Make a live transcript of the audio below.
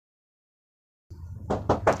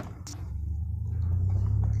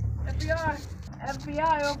FBI.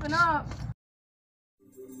 FBI, open up.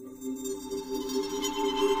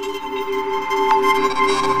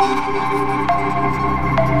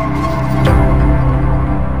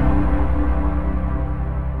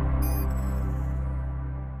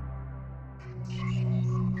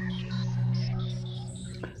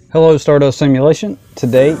 Hello, Stardust Simulation.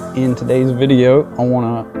 Today, in today's video, I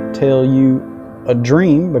want to tell you a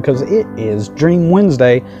dream because it is Dream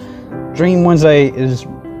Wednesday. Dream Wednesday is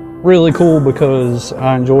really cool because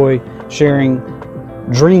I enjoy sharing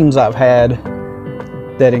dreams I've had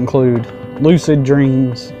that include lucid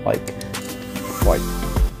dreams, like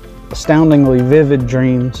astoundingly vivid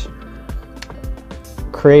dreams,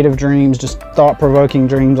 creative dreams, just thought-provoking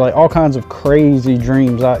dreams, like all kinds of crazy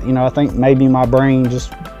dreams. I think maybe my brain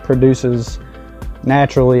just produces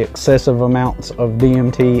naturally excessive amounts of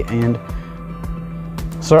DMT, and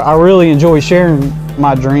so I really enjoy sharing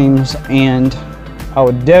my dreams, and I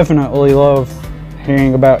would definitely love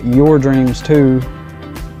hearing about your dreams too,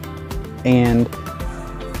 and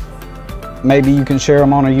maybe you can share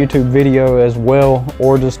them on a YouTube video as well,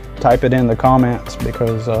 or just type it in the comments,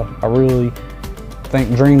 because I really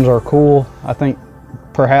think dreams are cool. I think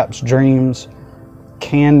perhaps dreams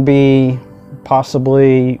can be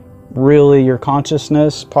possibly really your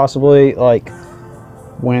consciousness, possibly like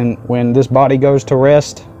when this body goes to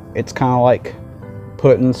rest, it's kind of like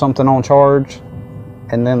putting something on charge,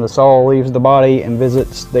 and then the soul leaves the body and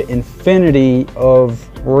visits the infinity of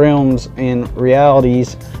realms and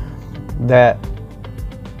realities that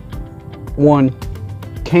one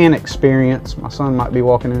can experience. My son might be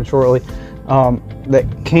walking in shortly. That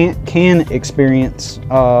can experience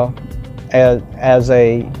as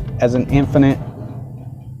an infinite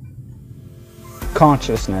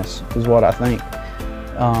consciousness is what I think.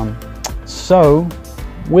 So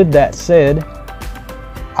with that said,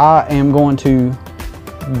 I am going to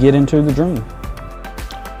get into the dream.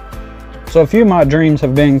 So a few of my dreams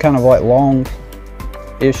have been kind of like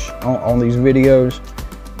long-ish on these videos,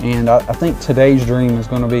 and I think today's dream is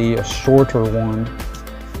going to be a shorter one.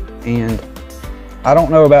 And I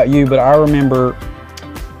don't know about you, but I remember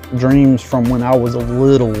dreams from when I was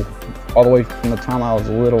little, all the way from the time I was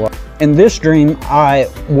little. In this dream,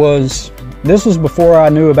 this was before I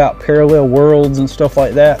knew about parallel worlds and stuff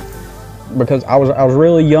like that, because I was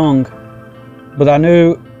really young, but I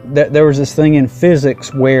knew that there was this thing in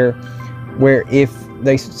physics where if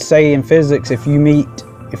they say in physics, if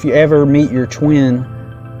you ever meet your twin,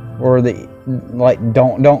 or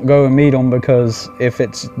don't go and meet them, because if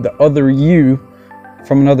it's the other you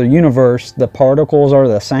from another universe, the particles are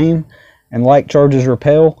the same and like charges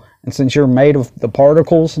repel. And since you're made of the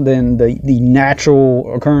particles, then the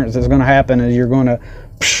natural occurrence that's going to happen is you're going to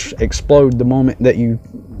explode the moment that you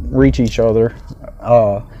reach each other.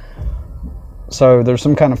 So there's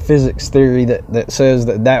some kind of physics theory that says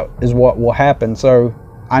that is what will happen. So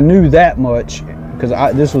I knew that much because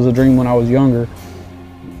this was a dream when I was younger.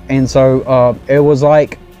 And so it was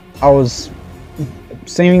like I was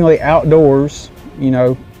seemingly outdoors,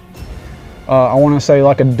 I want to say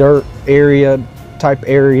like a dirt type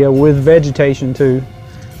area with vegetation too,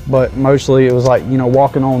 but mostly it was like,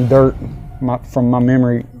 walking on dirt from my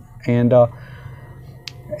memory. And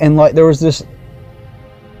like there was this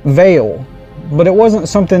veil, but it wasn't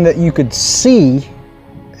something that you could see.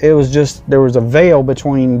 It was just, there was a veil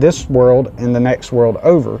between this world and the next world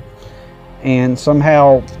over. And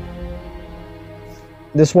somehow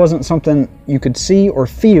this wasn't something you could see or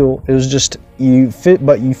feel. It was just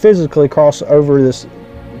but you physically cross over this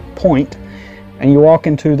point and you walk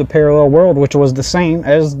into the parallel world, which was the same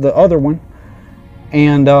as the other one.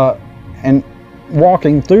 And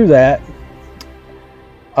walking through that,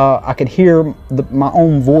 I could hear my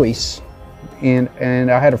own voice, and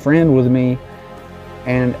I had a friend with me,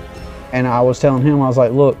 and I was telling him, I was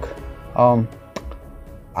like, look,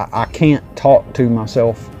 I can't talk to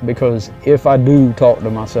myself, because if I do talk to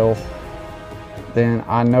myself, then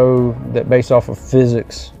I know that based off of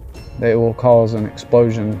physics, that it will cause an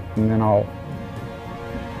explosion, and then I'll,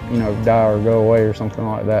 die or go away or something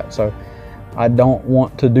like that. So I don't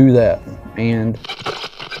want to do that. And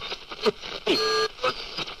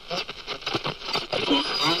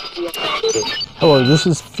hello, this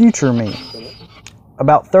is future me.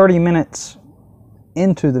 About 30 minutes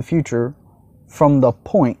into the future, from the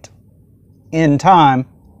point in time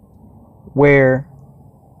where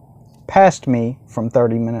past me from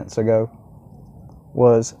 30 minutes ago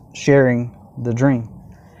was sharing the dream.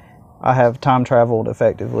 I have time traveled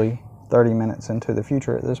effectively 30 minutes into the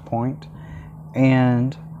future at this point,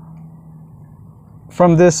 and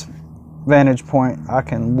from this vantage point I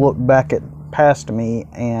can look back at past me,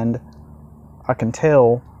 and I can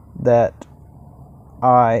tell that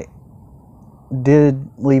I did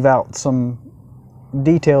leave out some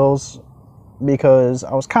details because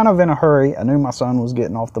I was kind of in a hurry. I knew my son was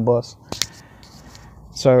getting off the bus,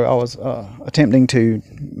 so I was attempting to,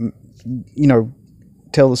 you know,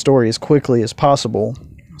 tell the story as quickly as possible.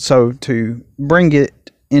 So to bring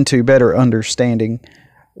it into better understanding,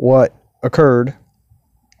 what occurred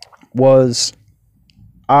was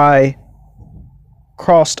I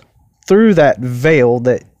crossed through that veil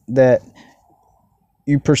that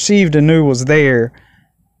you perceived and knew was there,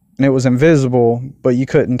 and it was invisible, but you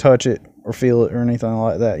couldn't touch it or feel it or anything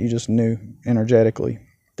like that. You just knew energetically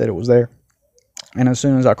that it was there. And as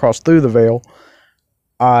soon as I crossed through the veil,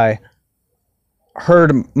 I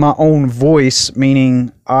heard my own voice,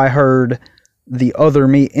 meaning I heard the other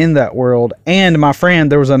me in that world, and my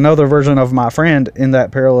friend. There was another version of my friend in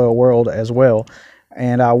that parallel world as well,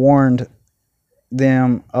 and I warned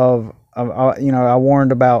them of you know, I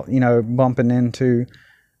warned about, you know, bumping into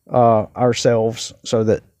ourselves so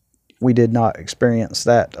that we did not experience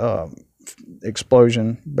that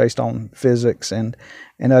explosion based on physics. And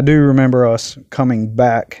I do remember us coming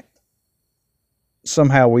back.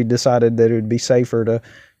 Somehow we decided that it would be safer to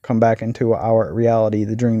come back into our reality.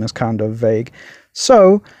 The dream is kind of vague.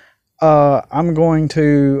 So I'm going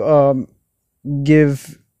to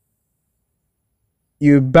give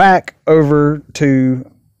you back over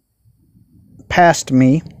to past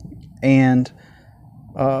me, and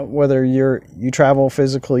whether you travel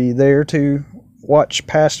physically there to watch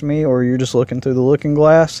past me or you're just looking through the looking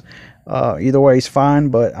glass, either way is fine,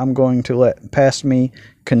 but I'm going to let past me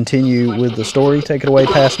continue with the story. Take it away,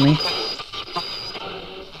 past me.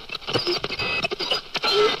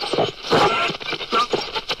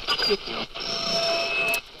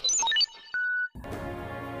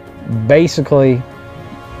 Basically,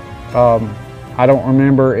 I don't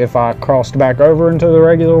remember if I crossed back over into the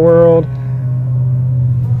regular world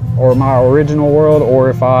or my original world, or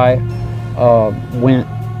if I went,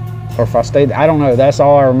 or if I stayed. I don't know. That's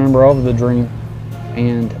all I remember of the dream.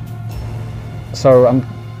 And so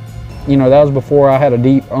you know, that was before I had a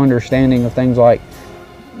deep understanding of things like,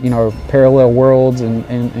 you know, parallel worlds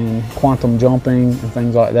and quantum jumping and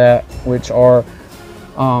things like that, which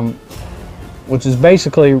is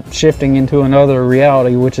basically shifting into another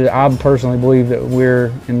reality, which is, I personally believe that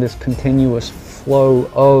we're in this continuous flow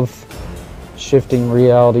of shifting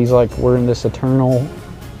realities, like we're in this eternal,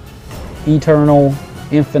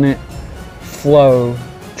 infinite flow,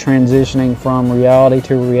 transitioning from reality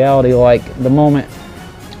to reality. Like the moment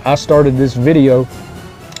I started this video,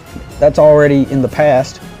 that's already in the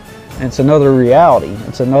past, and it's another reality.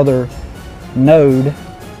 It's another node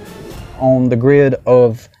on the grid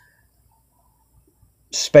of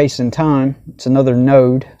space and time. It's another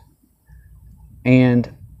node,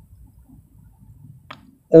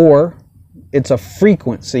 or it's a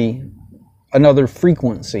frequency, another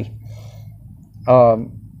frequency.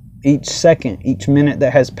 Each second, each minute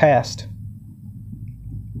that has passed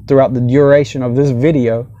throughout the duration of this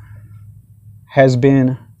video has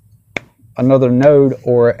been another node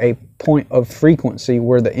or a point of frequency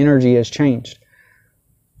where the energy has changed,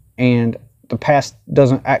 and the past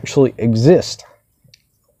doesn't actually exist.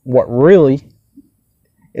 What really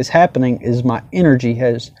is happening is my energy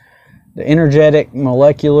has, the energetic,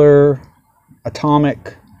 molecular,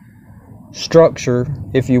 atomic structure,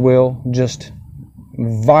 if you will, just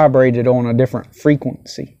vibrated on a different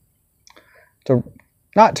frequency. So,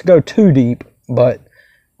 not to go too deep, but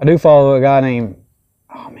I do follow a guy named,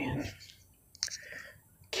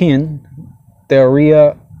 Ken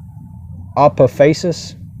Theoria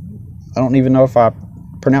Apophasis. I don't even know if I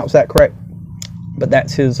pronounced that correct, but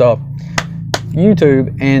that's his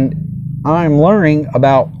YouTube, and I'm learning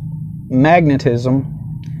about magnetism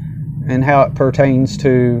and how it pertains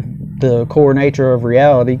to the core nature of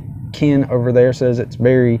reality. Ken over there says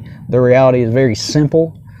the reality is very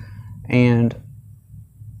simple, and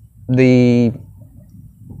the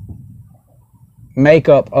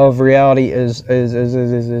makeup of reality is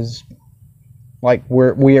like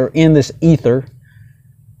we are in this ether,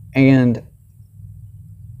 and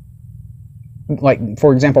like,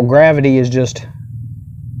 for example, gravity is just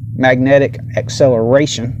magnetic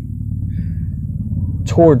acceleration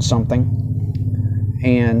towards something,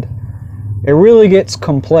 and it really gets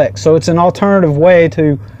complex. So it's an alternative way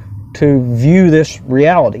to view this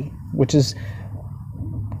reality, which is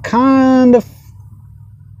kind of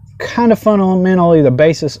fundamentally the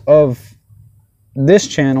basis of this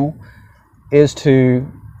channel. Is to,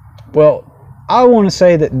 well, I want to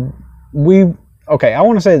say that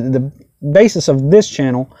the basis of this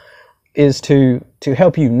channel is to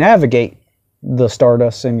help you navigate the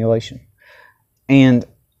Stardust simulation. And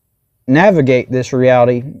navigate this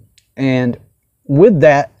reality, and with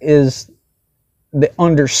that is the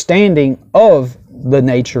understanding of the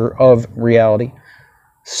nature of reality.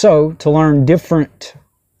 So to learn different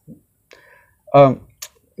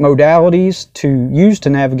modalities to use to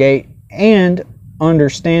navigate, and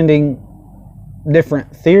understanding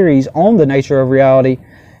different theories on the nature of reality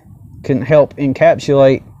can help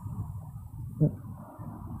encapsulate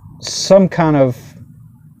some kind of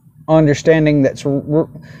understanding that's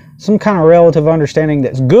some kind of relative understanding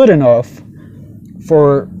that's good enough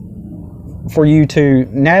for you to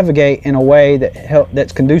navigate in a way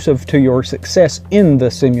that's conducive to your success in the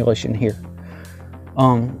simulation here,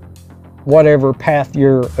 whatever path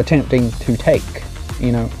you're attempting to take,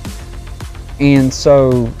 you know. And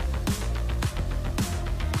so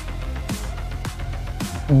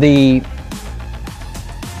the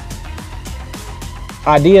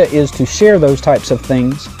idea is to share those types of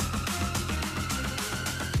things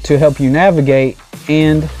to help you navigate,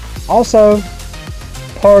 and also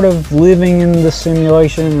part of living in the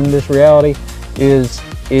simulation and this reality is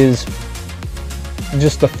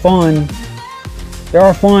just the fun. There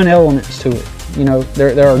are fun elements to it, you know.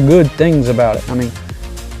 There are good things about it. I mean,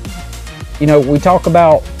 you know, we talk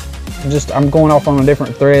about, just, I'm going off on a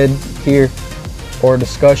different thread here, or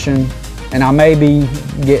discussion, and I may be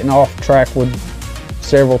getting off track with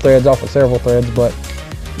several threads, but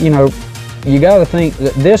you know, you got to think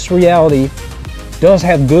that this reality does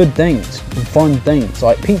have good things, fun things.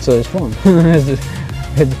 Like pizza is fun.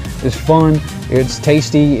 It's fun, it's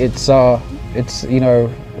tasty, it's you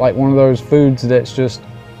know, like one of those foods that's just,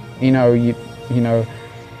 you know, you know,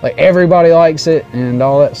 like everybody likes it and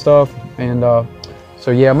all that stuff. And so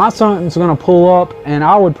yeah, my son's gonna pull up, and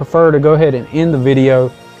I would prefer to go ahead and end the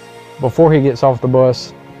video before he gets off the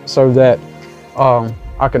bus, so that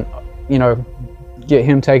I can, you know, get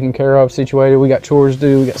him taken care of, situated. We got chores to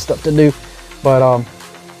do, we got stuff to do, but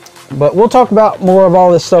we'll talk about more of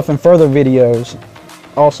all this stuff in further videos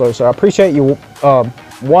also. So I appreciate you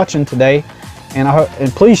watching today,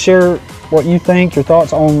 and please share what you think, your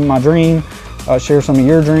thoughts on my dream. Share some of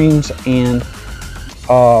your dreams, and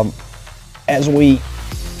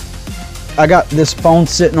I got this phone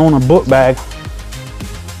sitting on a book bag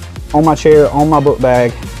on my chair, on my book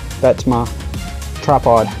bag. That's my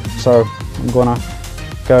tripod. So I'm gonna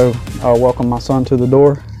go welcome my son to the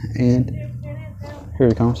door, and here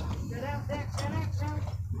he comes.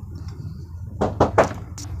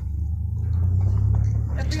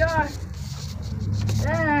 FBI.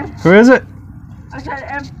 Yeah. Who is it? I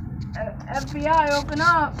said FBI, open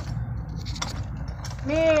up.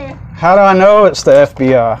 Me. How do I know it's the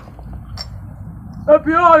FBI?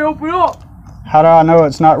 FBI, open up. How do I know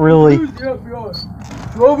it's not really? Who's the FBI?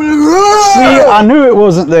 See, I knew it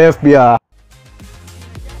wasn't the FBI.